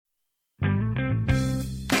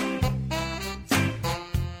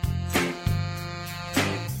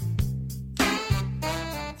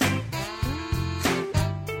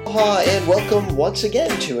Aloha and welcome once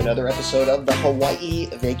again to another episode of the Hawaii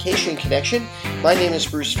Vacation Connection. My name is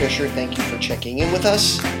Bruce Fisher. Thank you for checking in with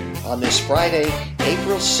us on this Friday,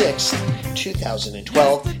 April 6th,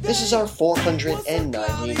 2012. This is our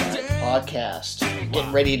 499th podcast.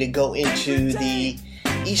 Getting ready to go into the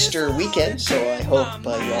Easter weekend, so I hope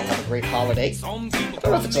you all have a great holiday. I don't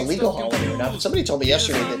know if it's a legal holiday or not, but somebody told me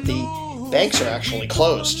yesterday that the banks are actually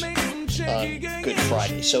closed on Good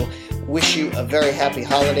Friday. So wish you a very happy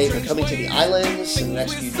holiday. They're coming to the islands in the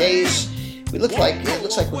next few days. It looks like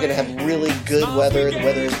we're going to have really good weather. The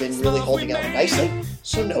weather has been really holding out nicely,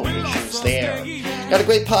 so no issues there. Got a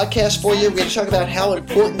great podcast for you. We're going to talk about how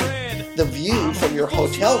important the view from your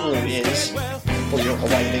hotel room is for your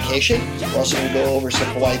Hawaii vacation. We're also going to go over some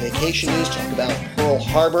Hawaii vacation news, talk about Pearl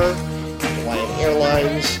Harbor, Hawaiian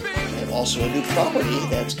Airlines, and also a new property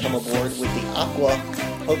that's come aboard with the Aqua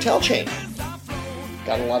hotel chain.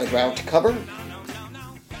 Got a lot of ground to cover.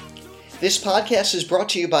 This podcast is brought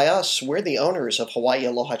to you by us. We're the owners of Hawaii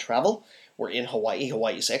Aloha Travel. We're in Hawaii,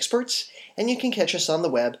 Hawaii's experts, and you can catch us on the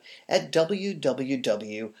web at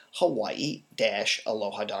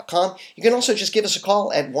www.hawaii-aloha.com. You can also just give us a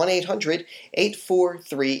call at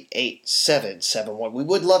 1-800-843-8771. We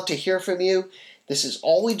would love to hear from you. This is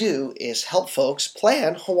all we do is help folks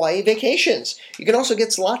plan Hawaii vacations. You can also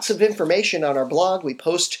get lots of information on our blog. We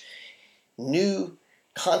post new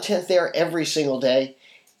content there every single day.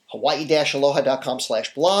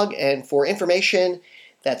 Hawaii-aloha.com/blog. And for information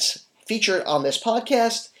that's featured on this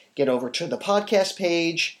podcast, get over to the podcast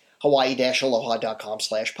page,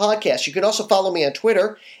 Hawaii-aloha.com/podcast. You can also follow me on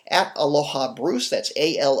Twitter at Aloha Bruce. That's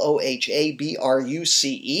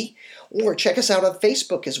ALOHABRUCE. Or check us out on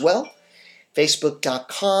Facebook as well.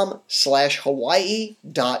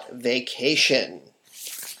 Facebook.com/Hawaii.vacation.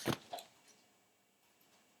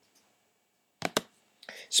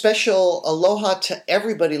 Special aloha to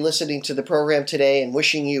everybody listening to the program today and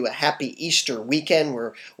wishing you a happy Easter weekend.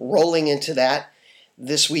 We're rolling into that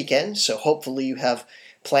this weekend, so hopefully you have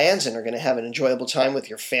plans and are going to have an enjoyable time with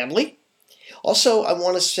your family. Also, I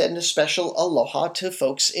want to send a special aloha to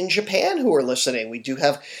folks in Japan who are listening. We do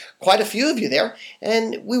have quite a few of you there,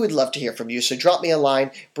 and we would love to hear from you. So drop me a line,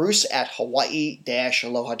 Bruce at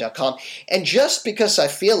Hawaii-aloha.com. And just because I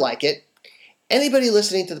feel like it, anybody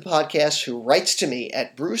listening to the podcast who writes to me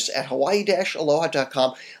at Bruce at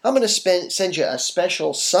Hawaii-aloha.com, I'm going to send you a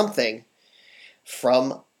special something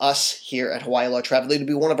from us here at Hawaii Aloha Travel. It'll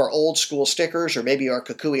be one of our old school stickers, or maybe our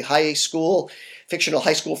Kukui High School, fictional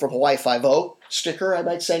high school from Hawaii 5-0 sticker I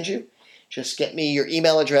might send you. Just get me your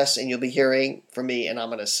email address and you'll be hearing from me, and I'm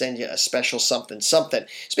going to send you a special something.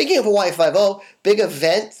 Speaking of Hawaii 5-0, big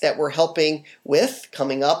event that we're helping with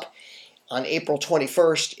coming up on April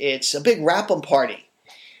 21st. It's a big wrap-up party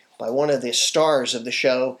by one of the stars of the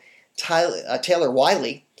show, Taylor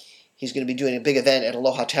Wiley. He's going to be doing a big event at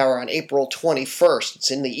Aloha Tower on April 21st. It's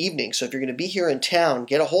in the evening, so if you're going to be here in town,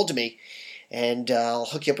 get a hold of me, and I'll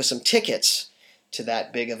hook you up with some tickets to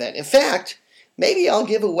that big event. In fact, maybe I'll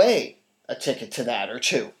give away a ticket to that or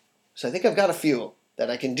two. So I think I've got a few that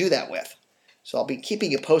I can do that with. So I'll be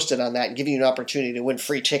keeping you posted on that and giving you an opportunity to win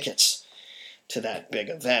free tickets to that big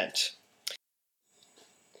event.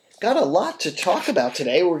 Got a lot to talk about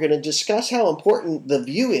today. We're going to discuss how important the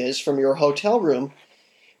view is from your hotel room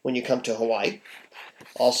when you come to Hawaii.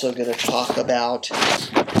 Also going to talk about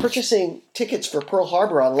purchasing tickets for Pearl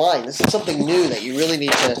Harbor online. This is something new that you really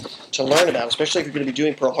need to learn about, especially if you're going to be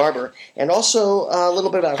doing Pearl Harbor. And also a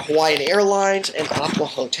little bit about Hawaiian Airlines and Aqua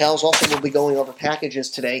Hotels. Also, we'll be going over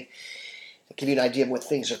packages today to give you an idea of what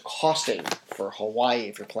things are costing for Hawaii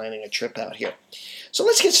if you're planning a trip out here. So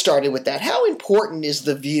let's get started with that. How important is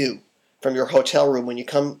the view from your hotel room when you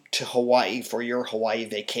come to Hawaii for your Hawaii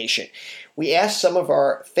vacation? We asked some of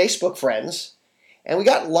our Facebook friends, and we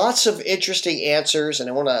got lots of interesting answers, and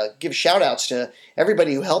I want to give shout-outs to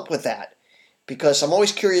everybody who helped with that, because I'm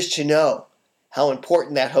always curious to know how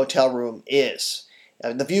important that hotel room is,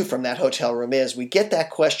 the view from that hotel room is. We get that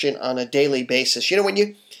question on a daily basis. You know, when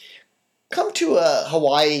you come to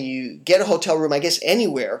Hawaii and you get a hotel room, I guess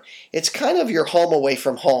anywhere, it's kind of your home away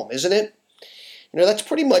from home, isn't it? You know, that's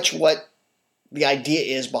pretty much what the idea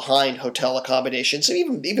is behind hotel accommodations,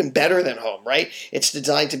 and even better than home, right? It's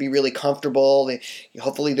designed to be really comfortable.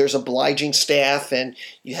 Hopefully there's obliging staff, and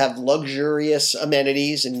you have luxurious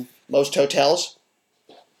amenities in most hotels.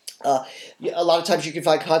 A lot of times you can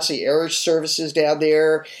find concierge services down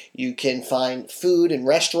there. You can find food in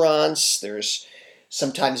restaurants. There's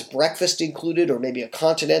sometimes breakfast included, or maybe a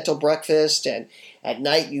continental breakfast. And at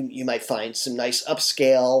night you might find some nice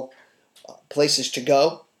upscale places to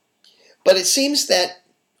go. But it seems that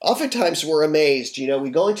oftentimes we're amazed. We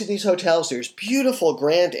go into these hotels, there's beautiful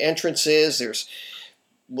grand entrances, there's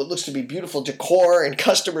what looks to be beautiful decor and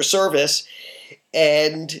customer service,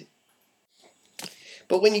 but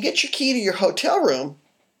when you get your key to your hotel room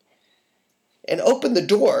and open the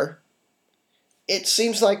door, it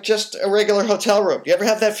seems like just a regular hotel room. You ever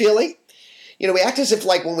have that feeling? We act as if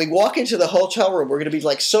like when we walk into the hotel room, we're going to be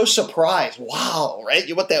like so surprised. Wow, right?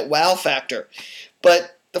 You want that wow factor.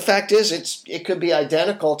 But the fact is, it could be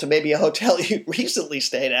identical to maybe a hotel you recently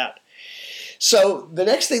stayed at. So the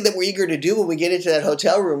next thing that we're eager to do when we get into that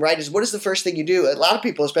hotel room, right, is what is the first thing you do? A lot of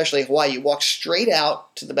people, especially in Hawaii, you walk straight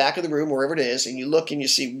out to the back of the room, wherever it is, and you look and you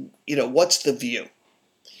see, what's the view?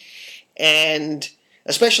 And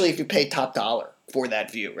especially if you pay top dollar for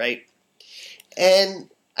that view, right?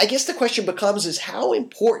 And I guess the question becomes is how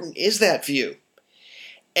important is that view?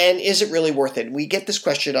 And is it really worth it? We get this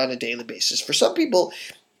question on a daily basis. For some people,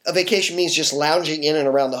 a vacation means just lounging in and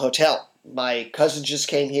around the hotel. My cousin just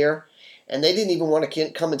came here, and they didn't even want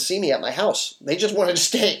to come and see me at my house. They just wanted to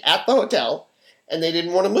stay at the hotel, and they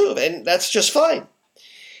didn't want to move, and that's just fine.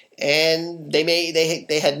 And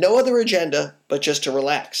they had no other agenda but just to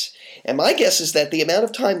relax. And my guess is that the amount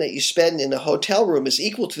of time that you spend in a hotel room is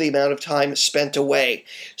equal to the amount of time spent away.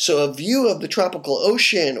 So a view of the tropical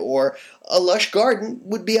ocean or a lush garden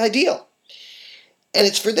would be ideal. And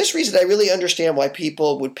it's for this reason I really understand why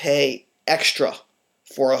people would pay extra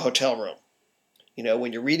for a hotel room.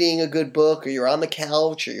 When you're reading a good book or you're on the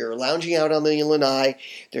couch or you're lounging out on the lanai,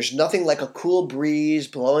 there's nothing like a cool breeze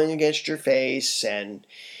blowing against your face and,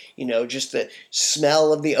 just the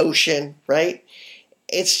smell of the ocean, right?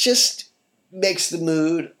 It's just makes the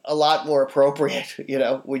mood a lot more appropriate,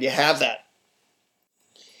 when you have that.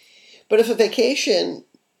 But if a vacation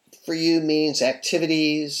for you means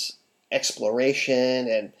activities, exploration,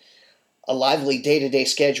 and a lively day-to-day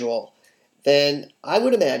schedule, then I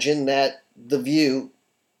would imagine that the view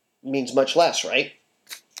means much less, right?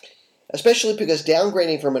 Especially because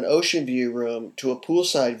downgrading from an ocean view room to a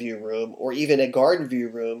poolside view room or even a garden view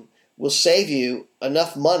room will save you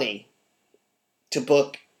enough money to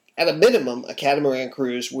book, at a minimum, a catamaran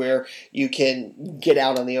cruise where you can get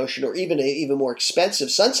out on the ocean, or even an even more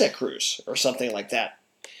expensive sunset cruise or something like that.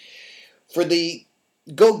 For the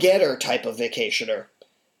go-getter type of vacationer,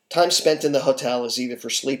 time spent in the hotel is either for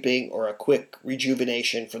sleeping or a quick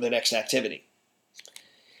rejuvenation for the next activity.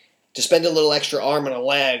 To spend a little extra arm and a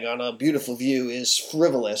leg on a beautiful view is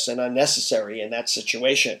frivolous and unnecessary in that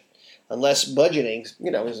situation, unless budgeting,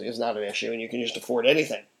 is not an issue and you can just afford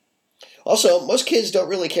anything. Also, most kids don't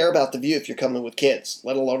really care about the view if you're coming with kids,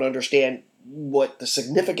 let alone understand what the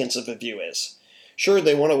significance of a view is. Sure,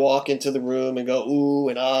 they want to walk into the room and go ooh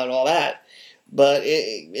and ah and all that, but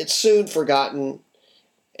it's soon forgotten,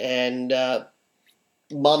 and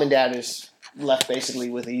mom and dad is left basically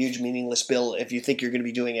with a huge meaningless bill if you think you're going to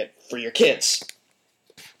be doing it for your kids.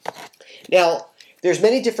 Now, there's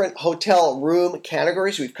many different hotel room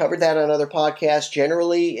categories. We've covered that on other podcasts.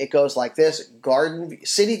 Generally, it goes like this: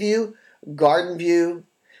 city view, garden view,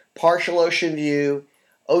 partial ocean view,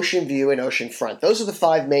 and oceanfront. Those are the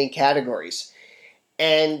 5 main categories.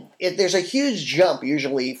 And there's a huge jump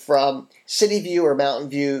usually from city view or mountain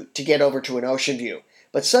view to get over to an ocean view.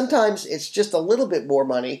 But sometimes it's just a little bit more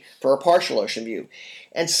money for a partial ocean view.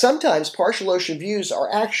 And sometimes partial ocean views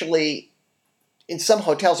are actually, in some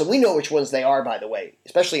hotels, and we know which ones they are, by the way,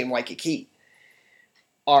 especially in Waikiki,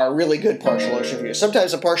 are really good partial ocean views.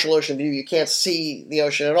 Sometimes a partial ocean view, you can't see the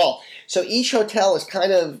ocean at all. So each hotel is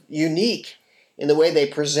kind of unique in the way they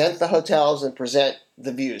present the hotels and present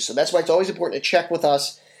the views. So that's why it's always important to check with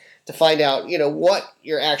us to find out, what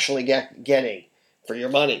you're actually getting for your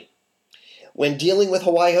money. When dealing with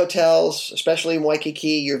Hawaii hotels, especially in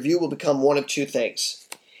Waikiki, your view will become one of 2 things: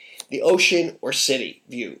 the ocean or city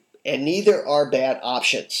view, and neither are bad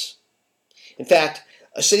options. In fact,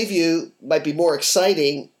 a city view might be more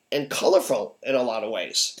exciting and colorful in a lot of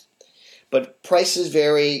ways. But prices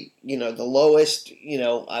vary. The lowest,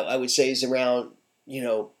 I would say is around,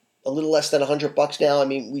 a little less than $100 now. I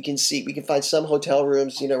mean, we can find some hotel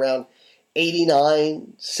rooms, around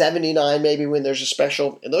 $89, $79 maybe when there's a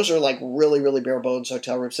special. And those are like really, really bare bones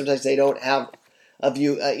hotel rooms. Sometimes they don't have a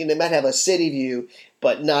view. They might have a city view,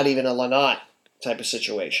 but not even a lanai type of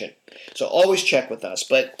situation. So always check with us.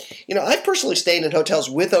 But, I've personally stayed in hotels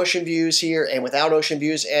with ocean views here and without ocean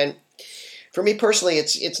views. And for me personally,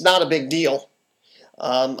 it's not a big deal.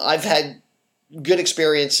 I've had good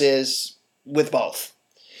experiences with both.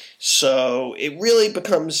 So it really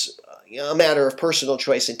becomes a matter of personal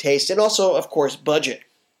choice and taste, and also, of course, budget.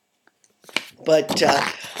 But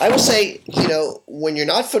I will say, when you're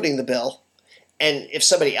not footing the bill And if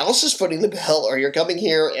somebody else is footing the bill, or you're coming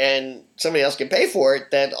here and somebody else can pay for it,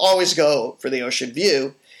 then always go for the ocean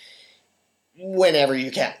view whenever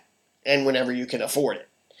you can and whenever you can afford it.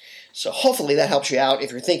 So hopefully that helps you out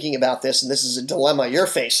if you're thinking about this and this is a dilemma you're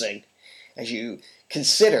facing as you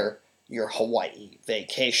consider your Hawaii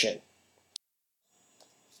vacation.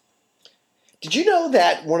 Did you know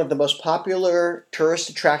that one of the most popular tourist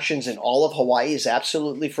attractions in all of Hawaii is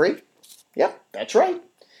absolutely free? Yep, that's right.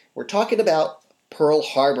 We're talking about Pearl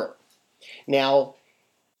Harbor. Now,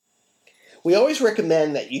 we always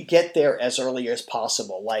recommend that you get there as early as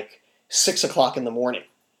possible, like 6 o'clock in the morning,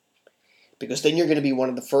 because then you're going to be one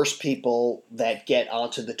of the first people that get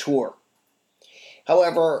onto the tour.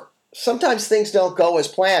 However, sometimes things don't go as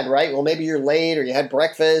planned, right? Well, maybe you're late or you had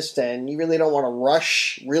breakfast and you really don't want to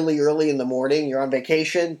rush really early in the morning. You're on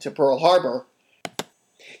vacation to Pearl Harbor.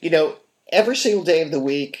 You know, every single day of the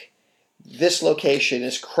week, this location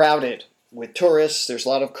is crowded with tourists. There's a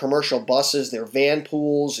lot of commercial buses. There are van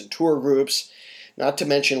pools and tour groups, not to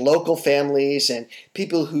mention local families and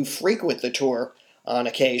people who frequent the tour on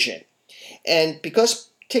occasion. And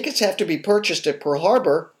because tickets have to be purchased at Pearl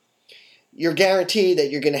Harbor, you're guaranteed that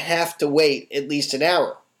you're going to have to wait at least an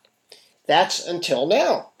hour. That's until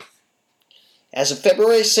now. As of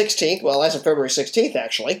February 16th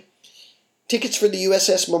actually, tickets for the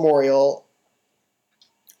USS Memorial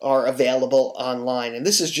are available online. And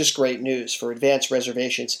this is just great news for advanced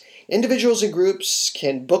reservations. Individuals and groups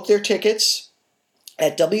can book their tickets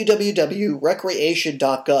at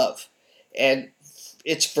www.recreation.gov. And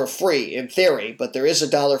it's for free in theory, but there is a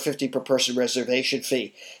 $1.50 per person reservation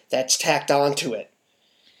fee that's tacked onto it,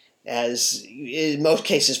 as in most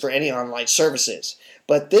cases for any online services.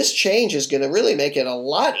 But this change is going to really make it a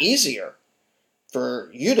lot easier for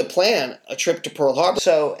you to plan a trip to Pearl Harbor.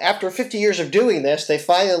 So after 50 years of doing this, they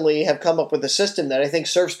finally have come up with a system that I think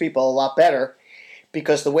serves people a lot better,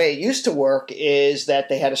 because the way it used to work is that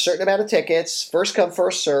they had a certain amount of tickets, first come,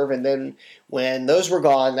 first serve, and then when those were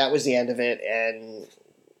gone, that was the end of it. And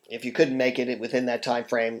if you couldn't make it within that time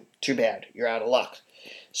frame, too bad. You're out of luck.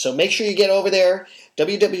 So make sure you get over there,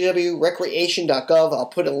 www.recreation.gov. I'll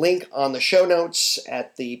put a link on the show notes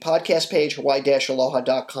at the podcast page,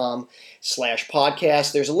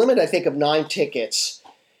 hawaii-aloha.com/podcast. There's a limit, I think, of 9 tickets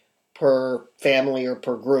per family or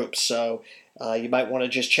per group. So you might want to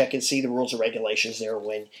just check and see the rules and regulations there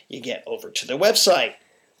when you get over to their website.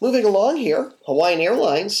 Moving along here, Hawaiian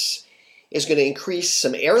Airlines is going to increase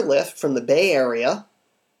some airlift from the Bay Area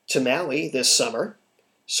to Maui this summer.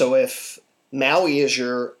 So if Maui is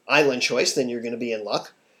your island choice, then you're going to be in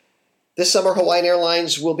luck. This summer, Hawaiian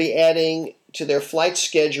Airlines will be adding to their flight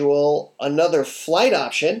schedule another flight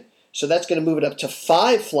option. So that's going to move it up to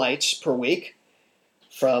 5 flights per week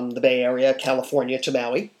from the Bay Area, California, to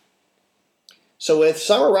Maui. So with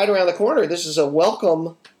summer right around the corner, this is a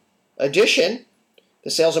welcome addition.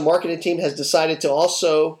 The sales and marketing team has decided to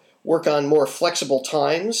also work on more flexible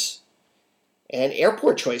times and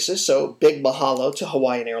airport choices, so big mahalo to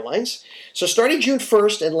Hawaiian Airlines. So starting June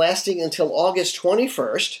 1st and lasting until August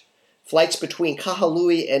 21st, flights between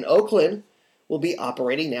Kahului and Oakland will be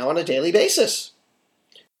operating now on a daily basis.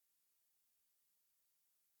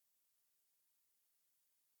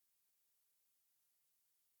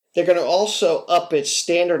 They're going to also up its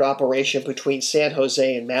standard operation between San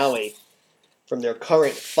Jose and Maui from their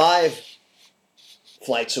current 5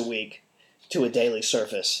 flights a week to a daily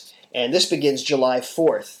service. And this begins July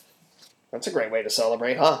 4th. That's a great way to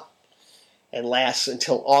celebrate, huh? And lasts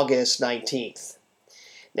until August 19th.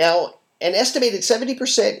 Now, an estimated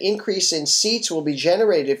 70% increase in seats will be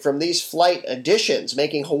generated from these flight additions,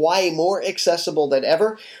 making Hawaii more accessible than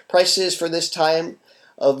ever. Prices for this time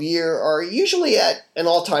of year are usually at an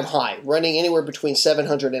all-time high, running anywhere between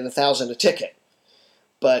 $700 and $1,000 a ticket.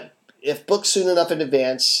 But if booked soon enough in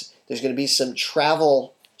advance, there's going to be some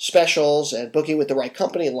travel specials, and booking with the right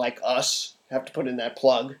company like us, have to put in that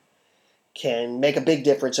plug, can make a big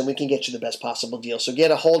difference, and we can get you the best possible deal. So get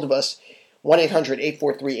a hold of us,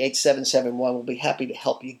 1-800-843-8771. We'll be happy to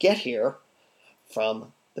help you get here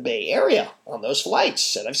from the Bay Area on those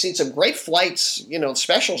flights. And I've seen some great flights,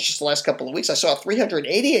 specials just the last couple of weeks. I saw a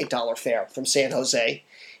 $388 fare from San Jose,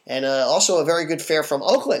 and also a very good fare from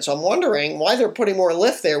Oakland. So I'm wondering why they're putting more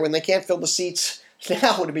lift there when they can't fill the seats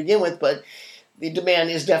now to begin with, but the demand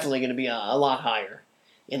is definitely going to be a lot higher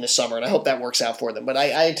in the summer, and I hope that works out for them. But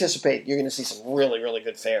I anticipate you're going to see some really, really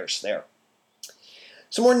good fares there.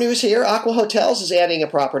 Some more news here. Aqua Hotels is adding a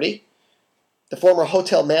property. The former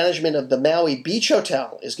hotel management of the Maui Beach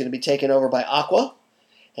Hotel is going to be taken over by Aqua,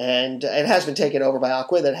 and it has been taken over by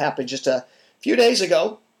Aqua. That happened just a few days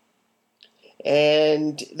ago.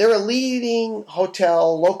 And they're a leading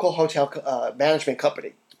local hotel management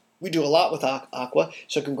company. We do a lot with Aqua,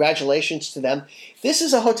 so congratulations to them. This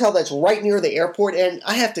is a hotel that's right near the airport, and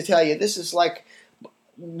I have to tell you, this is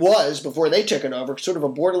was before they took it over, sort of a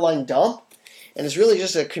borderline dump, and it's really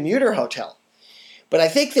just a commuter hotel. But I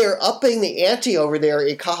think they're upping the ante over there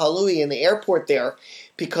in Kahului in the airport there,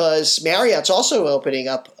 because Marriott's also opening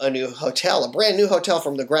up a new hotel, a brand new hotel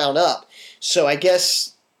from the ground up. So I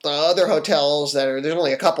guess the other hotels there's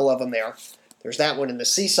only a couple of them there. There's that one in the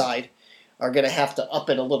seaside, are going to have to up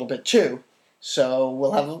it a little bit too. So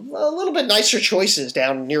we'll have a little bit nicer choices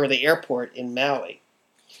down near the airport in Maui.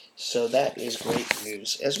 So that is great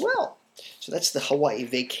news as well. So that's the Hawaii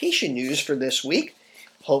vacation news for this week.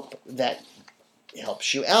 Hope that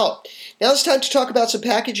helps you out. Now it's time to talk about some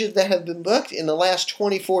packages that have been booked in the last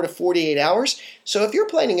 24 to 48 hours. So if you're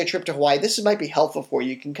planning a trip to Hawaii, this might be helpful for you.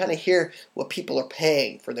 You can kind of hear what people are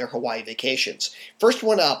paying for their Hawaii vacations. First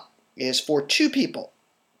one up is for 2 people.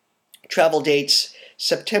 Travel dates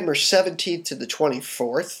September 17th to the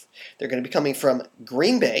 24th. They're going to be coming from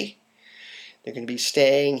Green Bay. They're going to be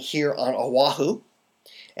staying here on Oahu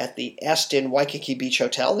at the Aston Waikiki Beach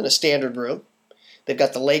Hotel in a standard room. They've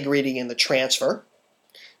got the leg reading and the transfer.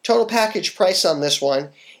 Total package price on this one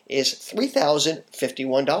is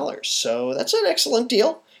 $3,051. So that's an excellent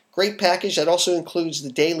deal. Great package. That also includes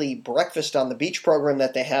the daily breakfast on the beach program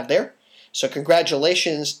that they have there. So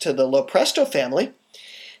congratulations to the Lopresto family.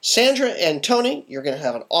 Sandra and Tony, you're going to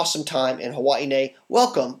have an awesome time in Hawaii Nei.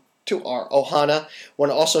 Welcome to our Ohana.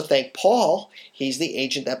 Want to also thank Paul. He's the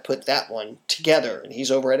agent that put that one together, and he's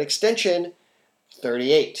over at Extension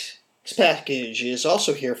 38. This package is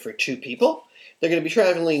also here for 2 people. They're going to be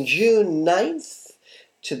traveling June 9th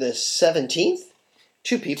to the 17th.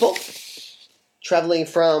 2 people. Traveling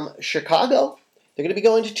from Chicago. They're going to be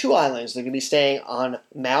going to 2 islands. They're going to be staying on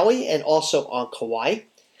Maui and also on Kauai.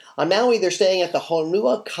 On Maui, they're staying at the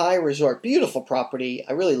Honua Kai Resort. Beautiful property.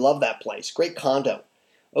 I really love that place. Great condo.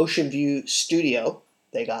 Ocean View Studio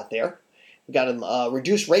they got there. We got a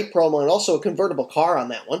reduced rate promo and also a convertible car on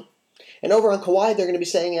that one. And over on Kauai, they're going to be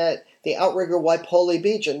staying at the Outrigger Waipoli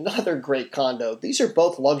Beach, another great condo. These are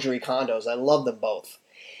both luxury condos. I love them both.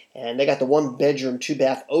 And they got the 1-bedroom,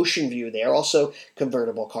 2-bath Ocean View there, also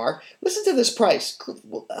convertible car. Listen to this price.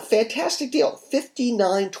 A fantastic deal.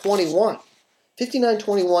 $59.21.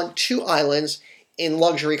 $59.21, 2 islands in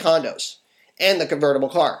luxury condos and the convertible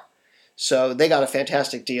car. So they got a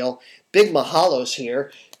fantastic deal. Big mahalos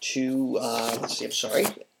here to,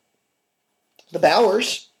 the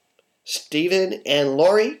Bowers, Stephen and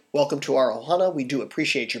Lori. Welcome to our Ohana. We do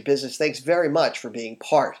appreciate your business. Thanks very much for being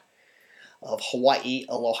part of Hawaii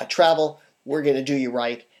Aloha Travel. We're going to do you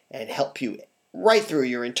right and help you right through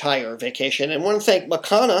your entire vacation. And I want to thank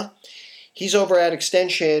Makana. He's over at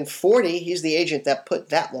Extension 40. He's the agent that put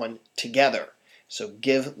that one together. So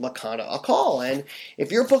give Makana a call. And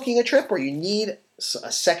if you're booking a trip or you need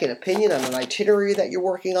a second opinion on an itinerary that you're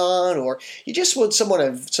working on, or you just want some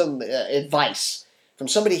advice from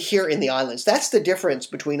somebody here in the islands, that's the difference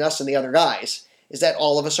between us and the other guys, is that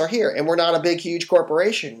all of us are here. And we're not a big, huge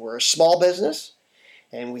corporation. We're a small business,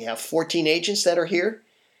 and we have 14 agents that are here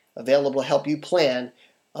available to help you plan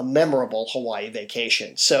a memorable Hawaii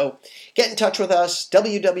vacation. So get in touch with us,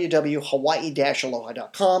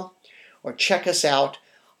 www.hawaii-aloha.com, or check us out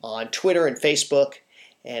on Twitter and Facebook,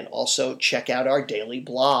 and also check out our daily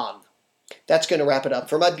blog. That's going to wrap it up.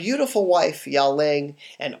 For my beautiful wife, Yao Ling,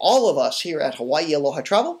 and all of us here at Hawaii Aloha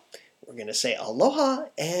Travel, we're going to say aloha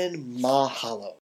and mahalo.